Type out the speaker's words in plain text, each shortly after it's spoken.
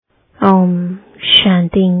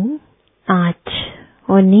शांति। आज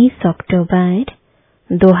 19 अक्टूबर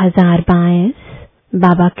 2022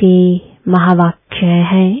 बाबा के महावाक्य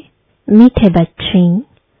है, मीठे बच्चे,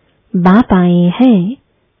 बाप आए हैं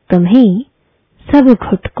तुम्हें सब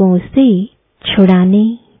घुटकों से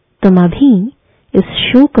छुड़ाने। तुम अभी इस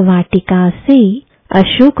शोक वाटिका से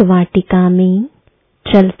अशोक वाटिका में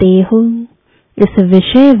चलते हो। इस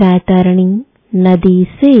विषय वैतरणी नदी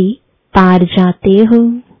से पार जाते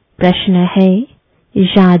हो। प्रश्न है,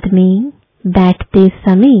 याद में बैठते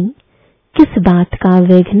समय किस बात का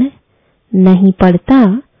विघ्न नहीं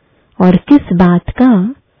पड़ता और किस बात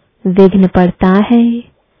का विघ्न पड़ता है?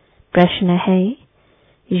 प्रश्न है,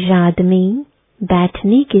 याद में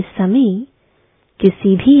बैठने के समय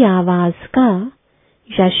किसी भी आवाज का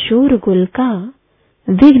या शोरगुल का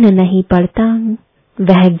विघ्न नहीं पड़ता,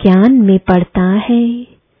 वह ज्ञान में पड़ता है।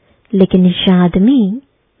 लेकिन याद में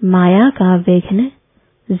माया का विघ्न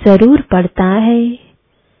जरूर पड़ता है।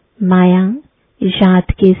 माया याद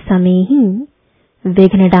के समय ही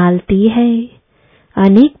विघ्न डालती है।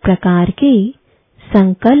 अनेक प्रकार के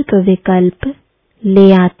संकल्प विकल्प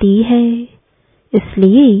ले आती है।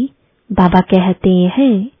 इसलिए बाबा कहते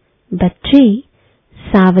हैं, बच्चे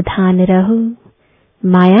सावधान रहो,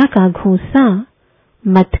 माया का घूंसा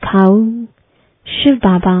मत खाओ। शिव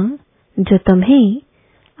बाबा जो तुम्हें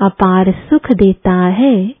अपार सुख देता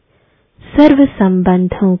है, सर्व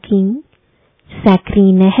संबंधों की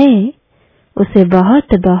सैक्रीन है, उसे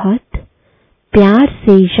बहुत बहुत प्यार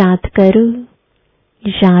से याद करो।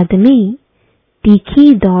 याद में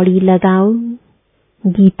तीखी दौड़ी लगाओ।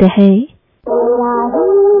 गीत है,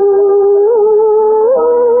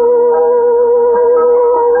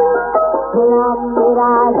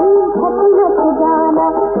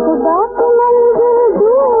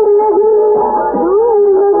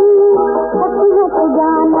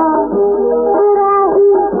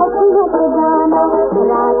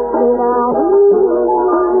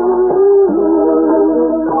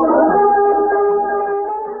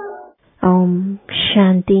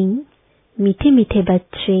 शांति। मीठे मीठे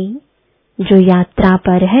बच्चे जो यात्रा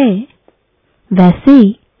पर है,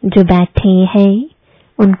 वैसे जो बैठे हैं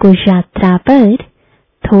उनको यात्रा पर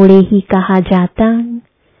थोड़े ही कहा जाता।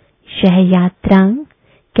 यह यात्रा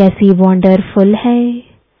कैसी वंडरफुल है।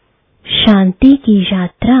 शांति की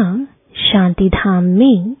यात्रा, शांति धाम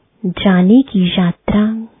में जाने की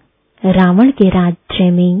यात्रा। रावण के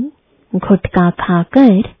राज्य में घुटका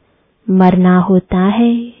खाकर मरना होता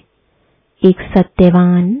है। एक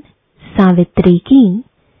सत्यवान सावित्री की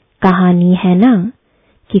कहानी है ना,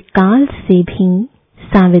 कि काल से भी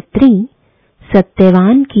सावित्री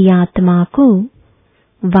सत्यवान की आत्मा को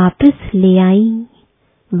वापस ले आई।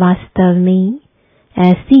 वास्तव में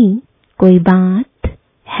ऐसी कोई बात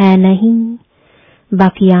है नहीं।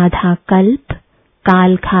 बाकी आधा कल्प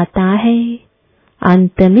काल खाता है,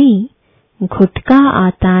 अंत में घुटका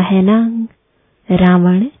आता है ना।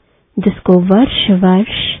 रावण जिसको वर्ष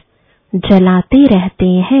वर्ष जलाते रहते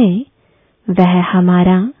हैं, वह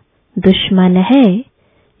हमारा दुश्मन है,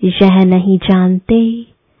 यह नहीं जानते।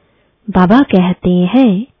 बाबा कहते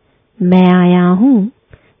हैं, मैं आया हूँ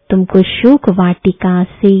तुमको शोक वाटिका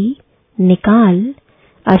से निकाल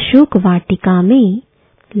अशोक वाटिका में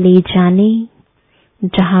ले जाने,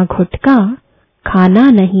 जहाँ घुटका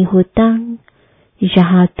खाना नहीं होता।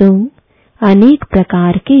 यहाँ तो अनेक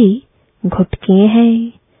प्रकार के घुटके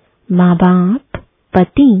हैं। माँ बाप,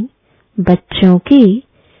 पति, बच्चों के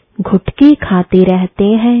घुटके खाते रहते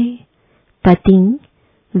हैं। पति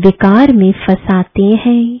विकार में फंसाते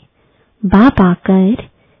हैं। बाप आकर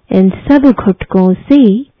इन सब घुटकों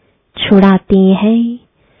से छुड़ाते हैं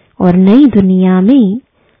और नई दुनिया में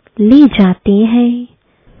ले जाते हैं।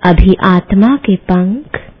 अभी आत्मा के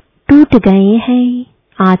पंख टूट गए हैं,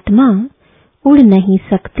 आत्मा उड़ नहीं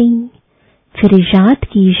सकती, फिर याद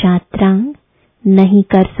की यात्रा नहीं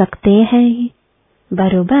कर सकते हैं।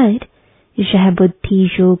 बरोबर यह बुद्धि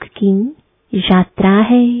योग की यात्रा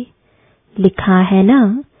है। लिखा है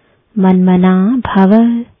ना, मनमना भव।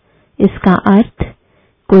 इसका अर्थ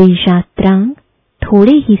कोई यात्रा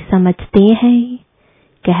थोड़े ही समझते हैं।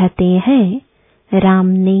 कहते हैं, राम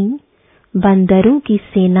ने बंदरों की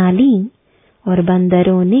सेना ली और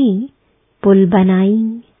बंदरों ने पुल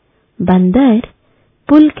बनाई। बंदर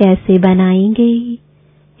पुल कैसे बनाएंगे?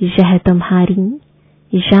 यह तुम्हारी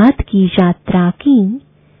याद की यात्रा की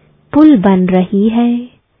पुल बन रही है,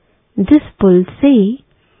 जिस पुल से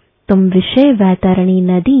तुम विषय वैतरणी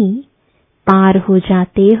नदी पार हो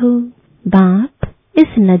जाते हो। बाप इस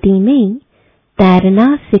नदी में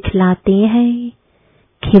तैरना सिखलाते हैं।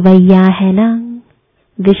 खिवैया है ना,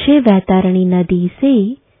 विषय वैतरणी नदी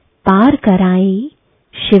से पार कराए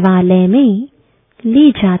शिवालय में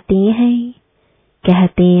ले जाते हैं।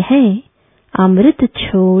 कहते हैं अमृत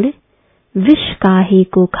छोड़ विष काहे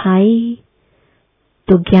को खाए।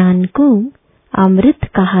 तो ज्ञान को अमृत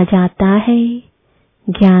कहा जाता है।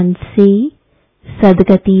 ज्ञान से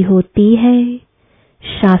सद्गति होती है।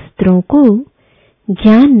 शास्त्रों को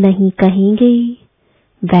ज्ञान नहीं कहेंगे,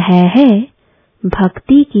 वह है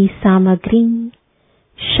भक्ति की सामग्री।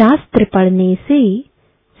 शास्त्र पढ़ने से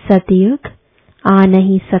सतयुग आ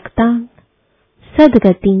नहीं सकता,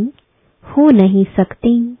 सद्गति हो नहीं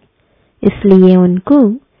सकती, इसलिए उनको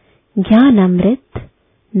ज्ञान अमृत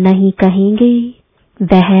नहीं कहेंगे।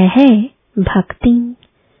 वह है भक्ति।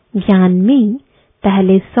 ज्ञान में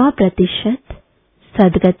पहले 100%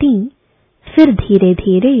 सद्गति, फिर धीरे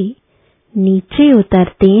धीरे नीचे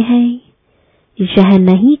उतरते हैं। यह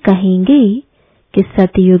नहीं कहेंगे कि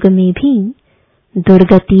सतयुग में भी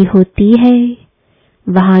दुर्गति होती है,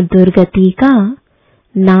 वहां दुर्गति का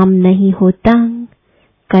नाम नहीं होता।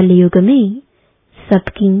 कलयुग में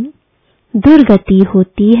सबकी दुर्गति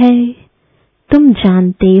होती है। तुम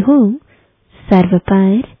जानते हो सर्व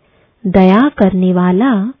पर दया करने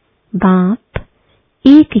वाला बाप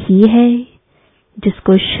एक ही है,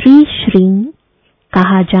 जिसको श्री श्री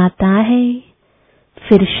कहा जाता है।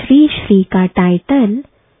 फिर श्री श्री का टाइटल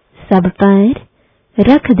सब पर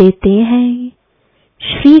रख देते हैं।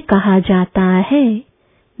 श्री कहा जाता है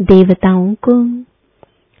देवताओं को,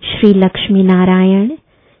 श्री लक्ष्मी नारायण,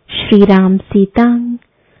 श्री राम सीता।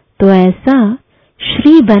 तो ऐसा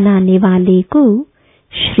श्री बनाने वाले को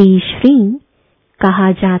श्री श्री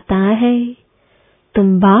कहा जाता है।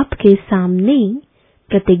 तुम बाप के सामने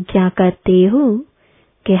प्रतिज्ञा करते हो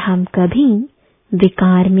कि हम कभी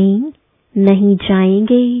विकार में नहीं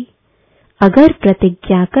जाएंगे। अगर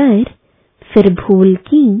प्रतिज्ञा कर फिर भूल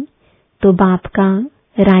की तो बाप का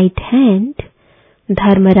राइट हैंड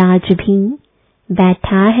धर्मराज भी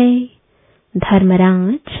बैठा है।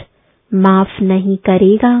 धर्मराज माफ नहीं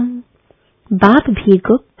करेगा। बाप भी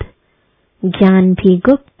गुप्त, ज्ञान भी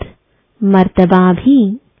गुप्त, मर्तबा भी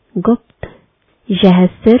गुप्त। यह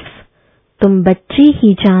सिर्फ तुम बच्चे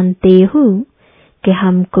ही जानते हो कि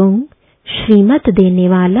हमको श्रीमत देने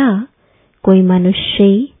वाला कोई मनुष्य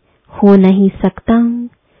हो नहीं सकता।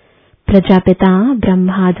 प्रजापिता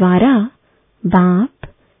ब्रह्मा द्वारा बाप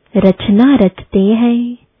रचना रचते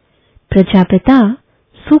हैं। प्रजापिता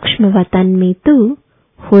सूक्ष्म वतन में तो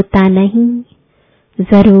होता नहीं,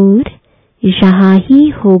 जरूर यहाँ ही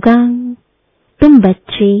होगा। तुम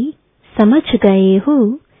बच्चे समझ गए हो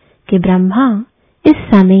कि ब्रह्मा इस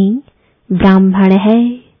समय ब्राह्मण है।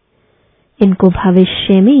 इनको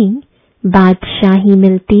भविष्य में बादशाही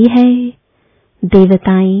मिलती है।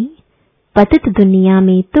 देवताएं पतित दुनिया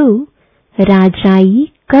में तो राजाई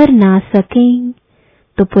कर ना सकें,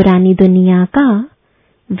 तो पुरानी दुनिया का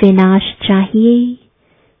विनाश चाहिए।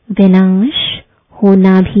 विनाश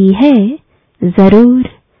होना भी है जरूर।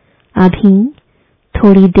 अभी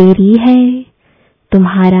थोड़ी देरी है।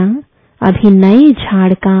 तुम्हारा अभी नए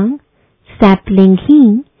झाड़ का सैपलिंग ही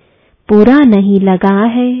पूरा नहीं लगा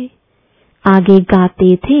है। आगे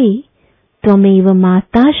गाते थे त्वमेव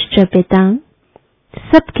माताश्च पिता।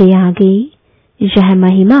 सबके आगे यह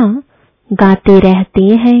महिमा गाते रहते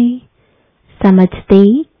हैं, समझते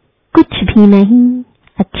कुछ भी नहीं।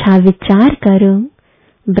 अच्छा विचार करो,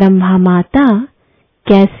 ब्रह्मा माता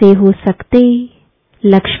कैसे हो सकते?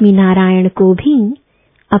 लक्ष्मी नारायण को भी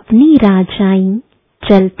अपनी राजाई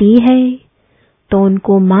चलती है, तो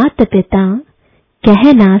उनको माता पिता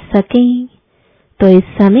कह ना सके। तो इस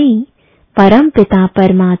समय परम पिता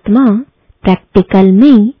परमात्मा प्रैक्टिकल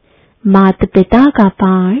में माता पिता का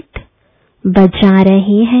पाठ बजा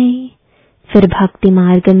रहे हैं। फिर भक्ति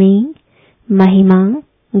मार्ग में महिमा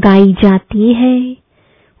गाई जाती है।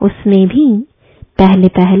 उसमें भी पहले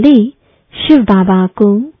पहले शिव बाबा को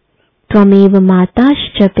त्वमेव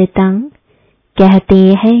माताश्च पिता कहते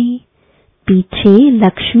हैं। पीछे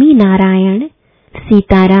लक्ष्मी नारायण,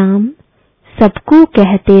 सीताराम सबको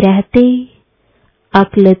कहते रहते।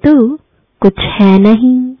 अक्ल तो कुछ है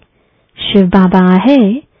नहीं। शिव बाबा है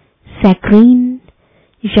सैक्रीन।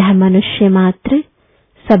 यह मनुष्य मात्र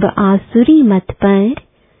सब आसुरी मत पर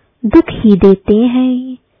दुख ही देते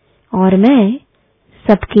हैं, और मैं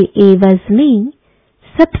सबके एवज में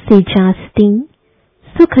सबसे जास्ती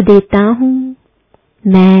सुख देता हूँ।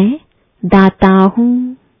 मैं दाता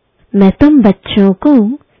हूँ। मैं तुम बच्चों को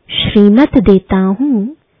श्रीमत देता हूँ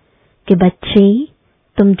कि बच्चे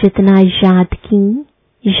तुम जितना याद की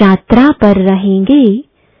यात्रा पर रहेंगे,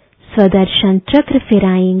 स्वदर्शन चक्र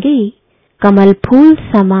फिराएंगे, कमल फूल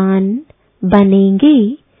समान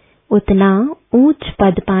बनेंगे, उतना ऊंच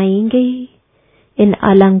पद पाएंगे। इन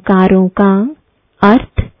अलंकारों का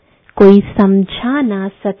अर्थ कोई समझा ना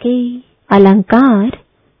सके। अलंकार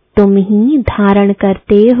तुम ही धारण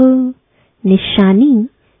करते हो। निशानी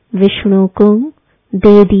विष्णु को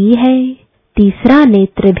दे दी है, तीसरा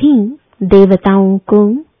नेत्र भी देवताओं को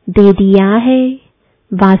दे दिया है।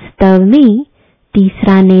 वास्तव में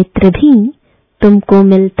तीसरा नेत्र भी तुमको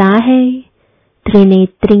मिलता है।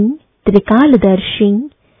 त्रिनेत्री त्रिकालदर्शी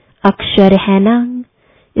अक्षर है ना।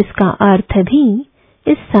 इसका अर्थ भी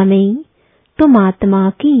इस समय तुम आत्मा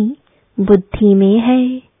की बुद्धि में है।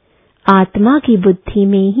 आत्मा की बुद्धि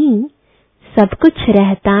में ही सब कुछ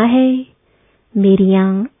रहता है। मेरी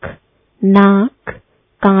आंख, नाक,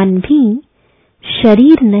 कान भी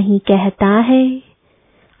शरीर नहीं कहता है।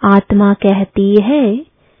 आत्मा कहती है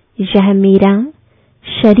यह मेरा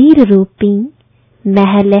शरीर रूपी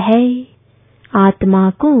महल है। आत्मा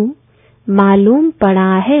को मालूम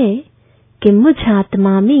पड़ा है कि मुझ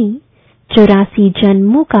आत्मा में 84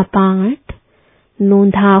 जन्मों का पाठ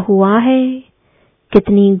नोंधा हुआ है।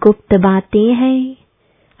 कितनी गुप्त बातें हैं।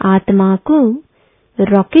 आत्मा को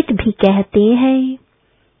रॉकेट भी कहते हैं।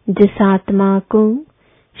 जिस आत्मा को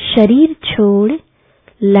शरीर छोड़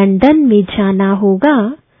लंदन में जाना होगा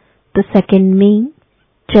तो सेकंड में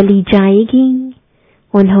चली जाएगी।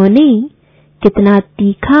 उन्होंने कितना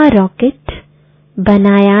तीखा रॉकेट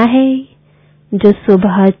बनाया है जो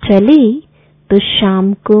सुबह चले तो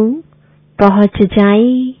शाम को पहुंच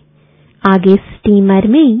जाए। आगे स्टीमर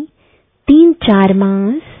में 3-4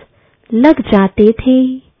 मास लग जाते थे।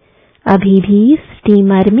 अभी भी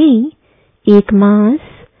स्टीमर में 1 मास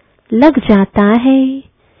लग जाता है।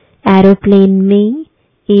 एरोप्लेन में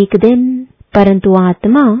 1 दिन। परंतु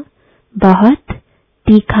आत्मा बहुत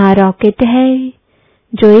तीखा रॉकेट है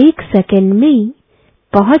जो 1 सेकंड में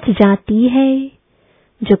पहुंच जाती है,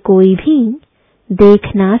 जो कोई भी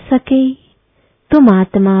देख ना सके। तुम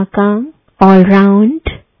आत्मा का ऑलराउंड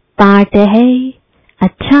पार्ट है।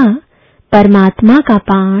 अच्छा, परमात्मा का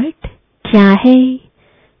पार्ट क्या है?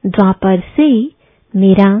 द्वापर से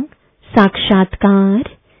मेरा साक्षात्कार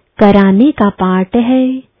कराने का पार्ट है।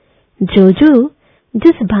 जो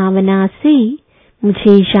जिस भावना से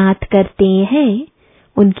मुझे याद करते हैं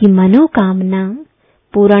उनकी मनोकामना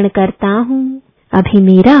पूर्ण करता हूँ। अभी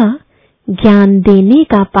मेरा ज्ञान देने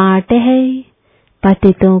का पार्ट है।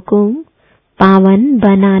 पतितों को पावन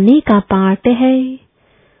बनाने का पार्ट है।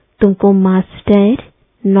 तुमको मास्टर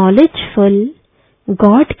नॉलेजफुल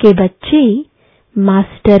गॉड के बच्चे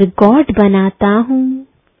मास्टर गॉड बनाता हूँ।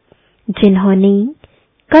 जिन्होंने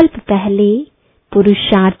कल्प पहले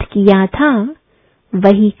पुरुषार्थ किया था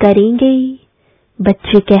वही करेंगे।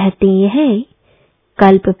 बच्चे कहते हैं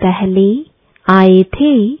कल्प पहले आए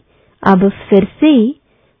थे, अब फिर से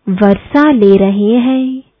वर्षा ले रहे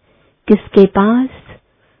हैं। किसके पास?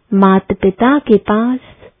 माता पिता के पास।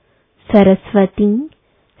 सरस्वती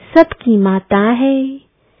सबकी माता है।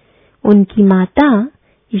 उनकी माता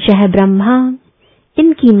यह ब्रह्मा,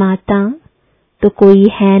 इनकी माता तो कोई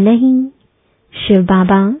है नहीं। शिव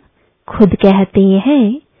बाबा खुद कहते हैं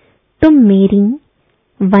तुम मेरी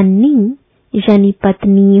वन्नी यानी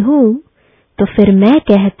पत्नी हो। तो फिर मैं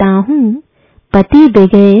कहता हूँ पति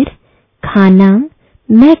बगैर खाना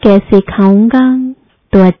मैं कैसे खाऊंगा?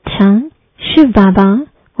 तो अच्छा, शिव बाबा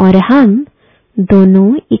और हम दोनों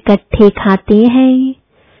इकट्ठे खाते हैं।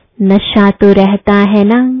 नशा तो रहता है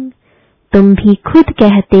ना। तुम भी खुद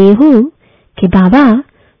कहते हो कि बाबा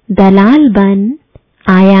दलाल बन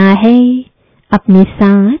आया है अपने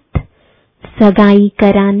साथ सगाई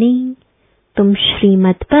कराने। तुम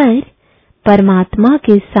श्रीमत पर परमात्मा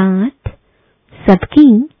के साथ सबकी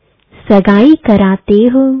सगाई कराते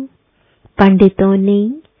हो। पंडितों ने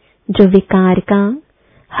जो विकार का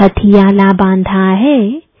हथियाला बांधा है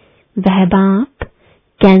वह बाप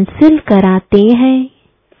कैंसिल कराते हैं।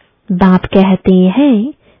 बाप कहते हैं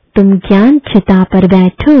तुम ज्ञान चिता पर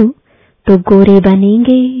बैठो तो गोरे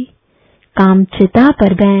बनेंगे। काम चिता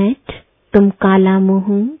पर बैठ तुम काला मुंह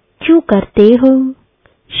क्यों करते हो?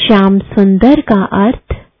 श्याम सुंदर का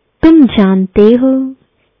अर्थ तुम जानते हो।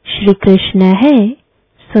 श्री कृष्ण है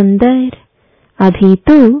सुंदर। अभी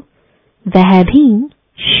तो वह भी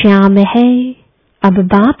श्याम है। अब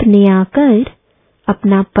बाप ने आकर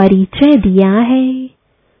अपना परिचय दिया है।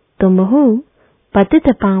 तुम हो पतित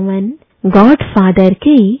पावन गॉड फादर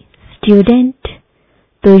के स्टूडेंट।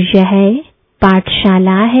 तो यह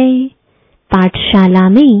पाठशाला है। पाठशाला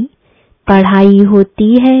में पढ़ाई होती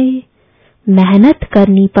है, मेहनत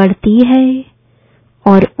करनी पड़ती है।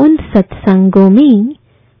 और उन सत्संगों में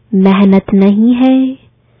मेहनत नहीं है।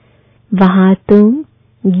 वहां तो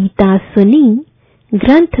गीता सुनी,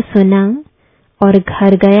 ग्रंथ सुना और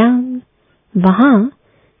घर गया। वहां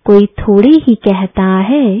कोई थोड़ी ही कहता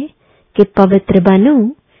है कि पवित्र बनो,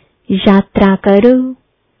 यात्रा करो,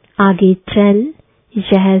 आगे चल।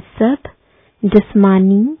 यह सब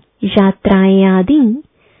जिस्मानी यात्राएं आदि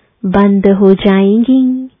बंद हो जाएंगी।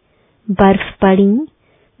 बर्फ पड़ी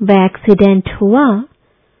व एक्सीडेंट हुआ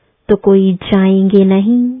तो कोई जाएंगे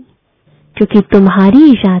नहीं, क्योंकि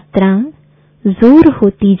तुम्हारी यात्रा जोर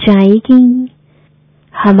होती जाएगी।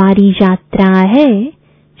 हमारी यात्रा है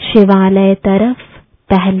शिवालय तरफ।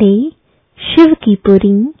 पहले शिव की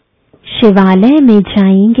पुरी, शिवालय में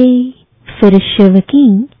जाएंगे, फिर शिव की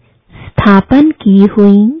स्थापन की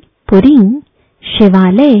हुई पुरी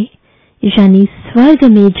शिवालय यानी स्वर्ग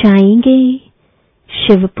में जाएंगे।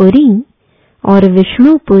 शिवपुरी और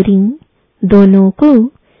विष्णुपुरी दोनों को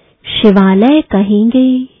शिवालय कहेंगे,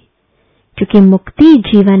 क्योंकि मुक्ति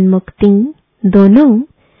जीवन मुक्ति दोनों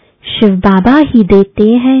शिव बाबा ही देते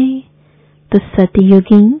हैं। तो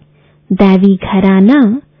सतयुगी दैवी घराना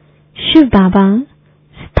शिव बाबा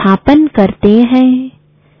स्थापन करते हैं।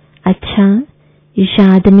 अच्छा,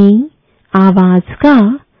 याद में आवाज का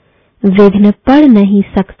विघ्न पड़ नहीं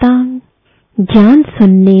सकता, ज्ञान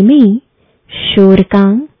सुनने में शोर का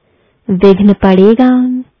विघ्न पड़ेगा।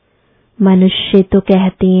 मनुष्य तो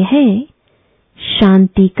कहते हैं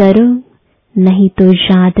शांति करो, नहीं तो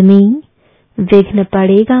याद में विघ्न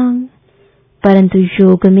पड़ेगा, परंतु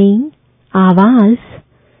योग में आवाज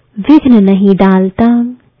विघ्न नहीं डालता,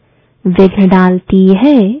 विघ्न डालती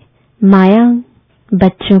है माया।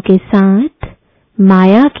 बच्चों के साथ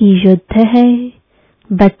माया की युद्ध है।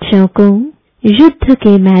 बच्चों को युद्ध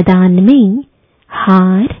के मैदान में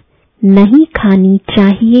हार नहीं खानी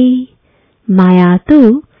चाहिए। माया तो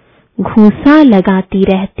घूंसा लगाती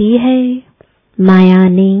रहती है। माया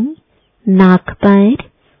ने नाक पर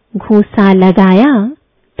घूंसा लगाया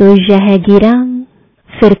तो यह गिरा,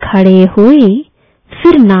 फिर खड़े हुए,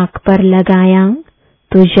 फिर नाक पर लगाया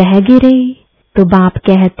तो यह गिरे। तो बाप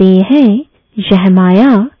कहते हैं यह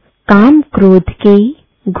माया काम क्रोध के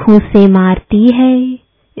घूंसे मारती है,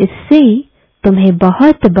 इससे तुम्हें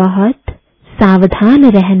बहुत बहुत सावधान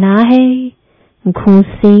रहना है,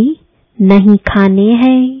 घूंसे नहीं खाने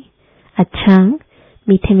हैं। अच्छा,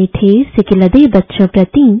 मीठे मीठे सिकिलदे बच्चों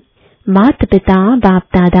प्रति माता पिता बाप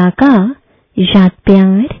दादा का याद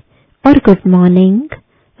प्यार और गुड मॉर्निंग।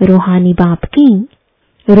 रूहानी बाप की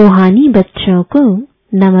रूहानी बच्चों को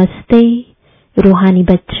नमस्ते। रूहानी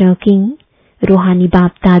बच्चों की रूहानी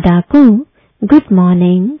बाप दादा को गुड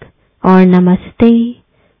मॉर्निंग और नमस्ते।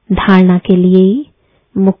 धारणा के लिए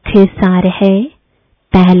मुख्य सार है,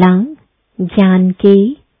 पहला, ज्ञान के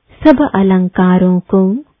सब अलंकारों को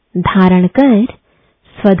धारण कर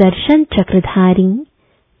स्वदर्शन चक्रधारी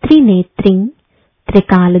त्रिनेत्री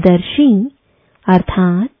त्रिकालदर्शी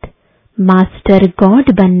अर्थात मास्टर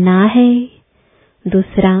गॉड बनना है।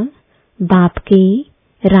 दूसरा, बाप के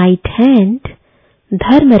राइट हैंड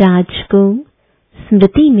धर्मराज को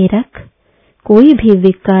स्मृति में रख कोई भी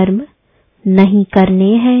विकर्म नहीं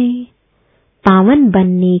करने हैं। पावन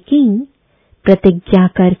बनने की प्रतिज्ञा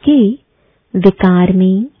करके विकार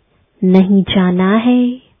में नहीं जाना है।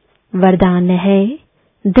 वरदान है,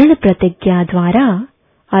 दृढ़ प्रतिज्ञा द्वारा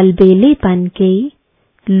अलबेलेपन के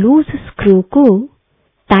लूज स्क्रू को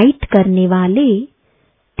टाइट करने वाले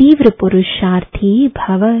तीव्र पुरुषार्थी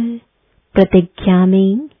भव। प्रतिज्ञा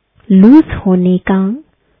में लूज होने का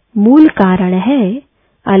मूल कारण है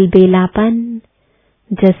अलबेलापन।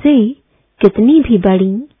 जैसे कितनी भी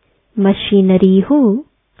बड़ी मशीनरी हो,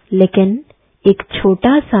 लेकिन एक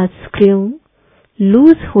छोटा सा स्क्रू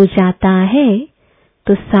लूज हो जाता है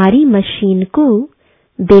तो सारी मशीन को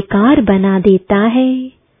बेकार बना देता है।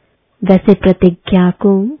 वैसे प्रतिज्ञा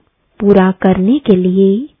को पूरा करने के लिए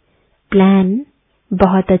प्लान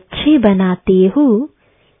बहुत अच्छे बनाते हो,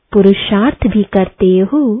 पुरुषार्थ भी करते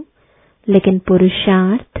हो, लेकिन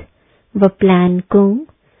पुरुषार्थ व प्लान को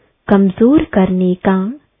कमजोर करने का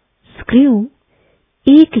स्क्रू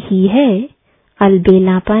एक ही है,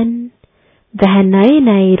 अलबेलापन। वह नए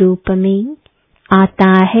नए रूप में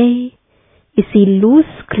आता है। इसी लूज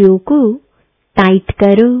स्क्रू को टाइट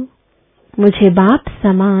करो। मुझे बाप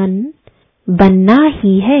समान बनना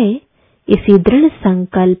ही है, इसी दृढ़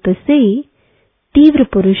संकल्प से तीव्र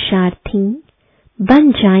पुरुषार्थी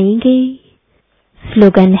बन जाएंगे।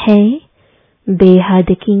 स्लोगन है,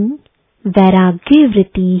 बेहद की वैराग्य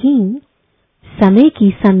वृत्ति ही समय की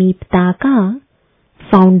समीपता का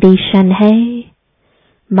फाउंडेशन है।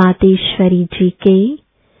 मातेश्वरी जी के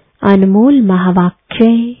अनमोल महावाक्य।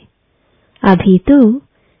 अभी तो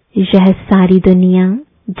यह सारी दुनिया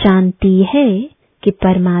जानती है कि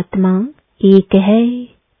परमात्मा एक है।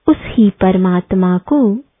 उस ही परमात्मा को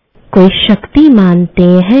कोई शक्ति मानते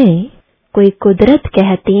हैं, कोई कुदरत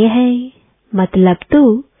कहते हैं, मतलब तो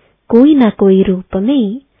कोई न कोई रूप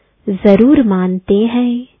में जरूर मानते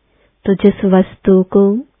हैं। तो जिस वस्तु को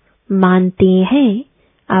मानते हैं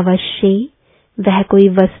अवश्य वह कोई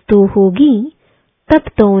वस्तु होगी तब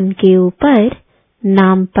तो उनके ऊपर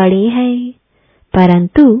नाम पड़े हैं,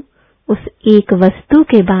 परंतु उस एक वस्तु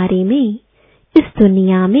के बारे में इस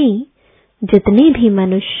दुनिया में जितने भी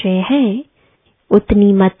मनुष्य हैं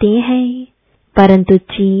उतनी मतें हैं, परंतु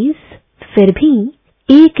चीज फिर भी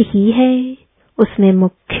एक ही है। उसमें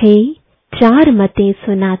मुख्य 4 मतें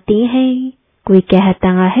सुनाते हैं। कोई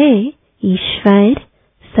कहता है ईश्वर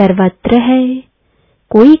सर्वत्र है,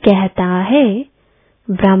 कोई कहता है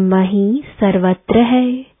ब्रह्म ही सर्वत्र है,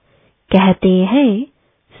 कहते हैं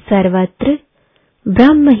सर्वत्र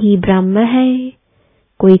ब्रह्म ही ब्रह्म है।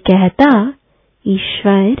 कोई कहता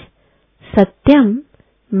ईश्वर सत्यम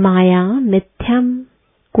माया मिथ्यम,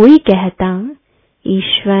 कोई कहता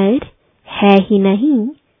ईश्वर है ही नहीं,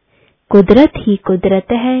 कुदरत ही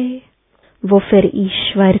कुदरत है। वो फिर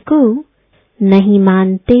ईश्वर को नहीं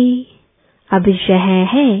मानते। अब यह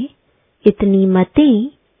है इतनी मतें,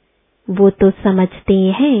 वो तो समझते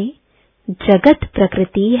हैं जगत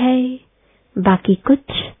प्रकृति है, बाकी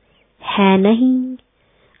कुछ है नहीं।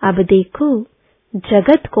 अब देखो,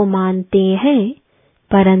 जगत को मानते हैं,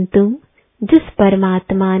 परंतु जिस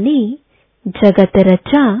परमात्मा ने जगत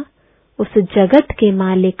रचा उस जगत के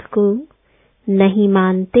मालिक को नहीं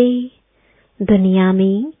मानते। दुनिया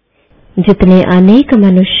में जितने अनेक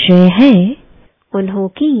मनुष्य हैं उन्हों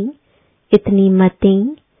की इतनी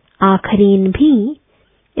मतें, आखरीन भी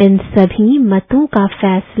इन सभी मतों का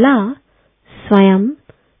फैसला स्वयं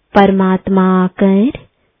परमात्मा आकर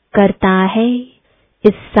करता है।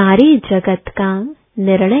 इस सारे जगत का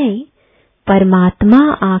निर्णय परमात्मा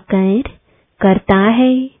आकर करता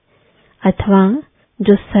है, अथवा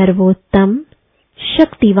जो सर्वोत्तम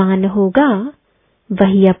शक्तिवान होगा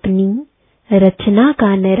वही अपनी रचना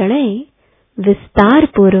का निर्णय विस्तार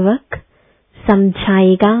पूर्वक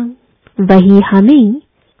समझाएगा। वही हमें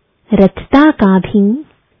रचता का भी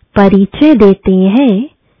परिचय देते हैं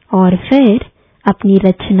और फिर अपनी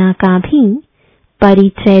रचना का भी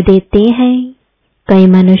परिचय देते हैं। कई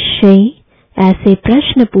मनुष्य ऐसे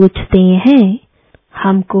प्रश्न पूछते हैं,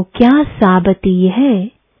 हमको क्या साबिती है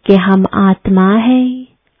कि हम आत्मा है?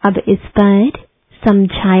 अब इस पर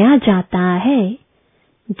समझाया जाता है,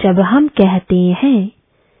 जब हम कहते हैं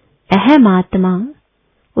अहम आत्मा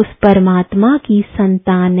उस परमात्मा की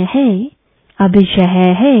संतान है, अब यह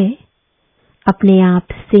है अपने आप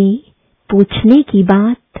से पूछने की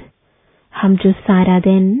बात। हम जो सारा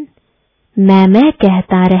दिन मैं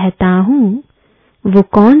कहता रहता हूँ, वो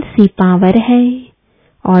कौन सी पावर है?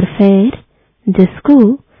 और फिर जिसको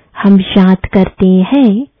हम याद करते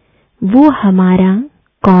हैं वो हमारा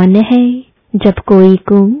कौन है? जब कोई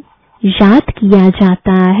को याद किया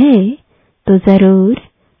जाता है तो जरूर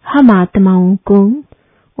हम आत्माओं को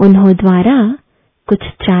उन्हों द्वारा कुछ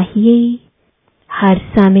चाहिए। हर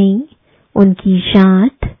समय उनकी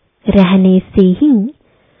याद रहने से ही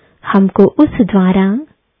हमको उस द्वारा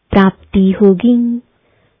प्राप्ति होगी।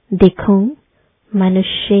 देखो,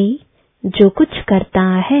 मनुष्य जो कुछ करता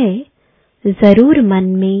है जरूर मन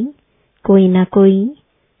में कोई न कोई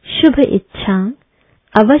शुभ इच्छा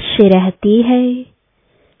अवश्य रहती है।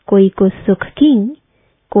 कोई को सुख की,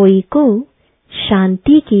 कोई को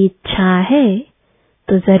शांति की इच्छा है,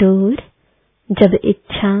 तो जरूर जब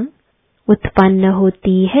इच्छा उत्पन्न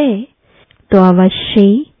होती है तो अवश्य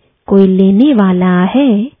कोई लेने वाला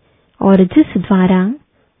है, और जिस द्वारा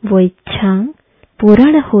वो इच्छा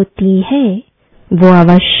पूर्ण होती है वो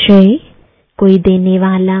अवश्य कोई देने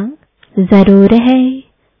वाला जरूर है।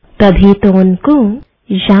 तभी तो उनको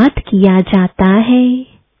याद किया जाता है।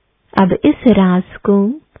 अब इस राज को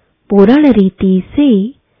पूर्ण रीति से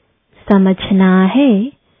समझना है,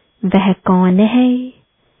 वह कौन है?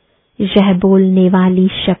 यह बोलने वाली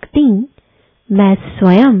शक्ति मैं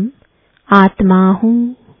स्वयं आत्मा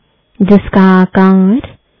हूँ, जिसका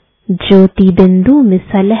आकार ज्योति बिंदु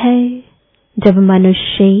मिसल है। जब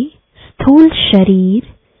मनुष्य स्थूल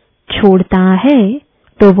शरीर छोड़ता है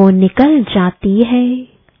तो वो निकल जाती है।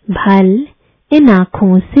 भल इन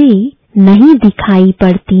आँखों से नहीं दिखाई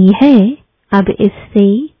पड़ती है। अब इससे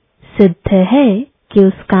सिद्ध है कि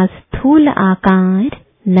उसका स्थूल आकार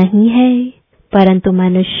नहीं है, परंतु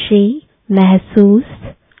मनुष्य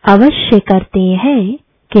महसूस अवश्य करते हैं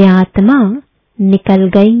कि आत्मा निकल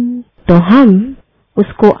गई, तो हम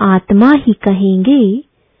उसको आत्मा ही कहेंगे।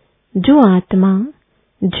 जो आत्मा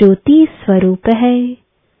ज्योति स्वरूप है,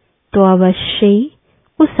 तो अवश्य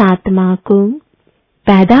उस आत्मा को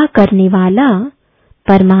पैदा करने वाला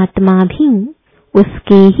परमात्मा भी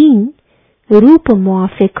उसके ही रूप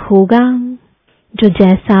मुआफिक होगा। जो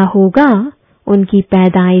जैसा होगा उनकी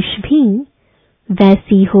पैदाइश भी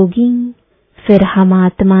वैसी होगी। फिर हम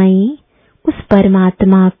आत्माएं उस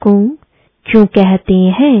परमात्मा को क्यों कहते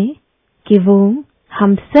हैं कि वो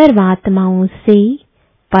हम सर्वात्माओं से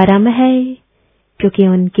परम है, क्योंकि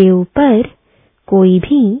उनके ऊपर कोई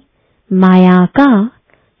भी माया का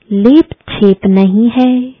लेप छेप नहीं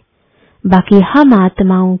है। बाकी हम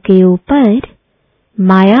आत्माओं के ऊपर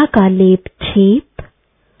माया का लेप छेप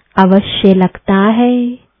अवश्य लगता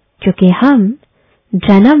है, क्योंकि हम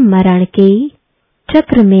जन्म मरण के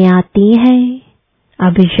चक्र में आती हैं।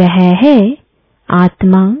 अब यह है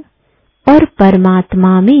आत्मा और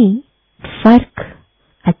परमात्मा में फर्क।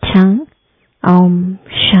 अच्छा, ओम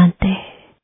शांति।